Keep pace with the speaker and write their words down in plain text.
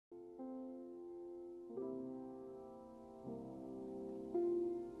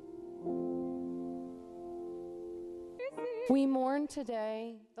We mourn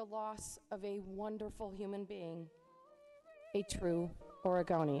today the loss of a wonderful human being, a true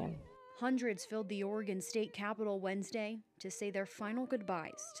Oregonian. Hundreds filled the Oregon State Capitol Wednesday to say their final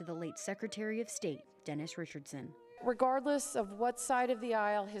goodbyes to the late Secretary of State, Dennis Richardson. Regardless of what side of the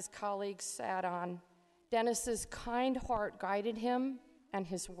aisle his colleagues sat on, Dennis's kind heart guided him and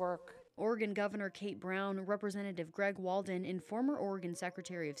his work. Oregon Governor Kate Brown, Representative Greg Walden, and former Oregon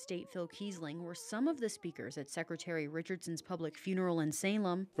Secretary of State Phil Keisling were some of the speakers at Secretary Richardson's public funeral in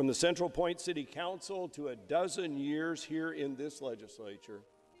Salem. From the Central Point City Council to a dozen years here in this legislature,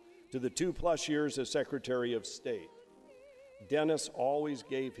 to the 2+ years as Secretary of State, Dennis always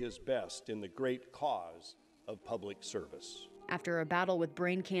gave his best in the great cause of public service. After a battle with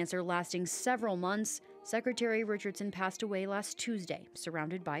brain cancer lasting several months, Secretary Richardson passed away last Tuesday,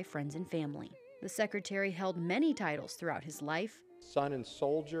 surrounded by friends and family. The Secretary held many titles throughout his life: son and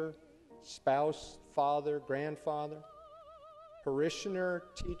soldier, spouse, father, grandfather, parishioner,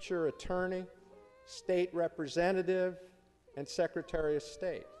 teacher, attorney, state representative, and Secretary of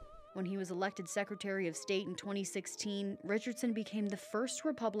State. When he was elected Secretary of State in 2016, Richardson became the first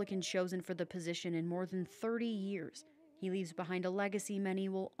Republican chosen for the position in more than 30 years. He leaves behind a legacy many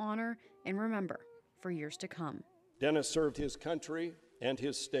will honor and remember for years to come. Dennis served his country and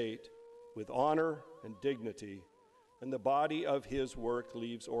his state with honor and dignity, and the body of his work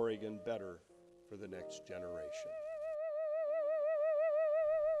leaves Oregon better for the next generation.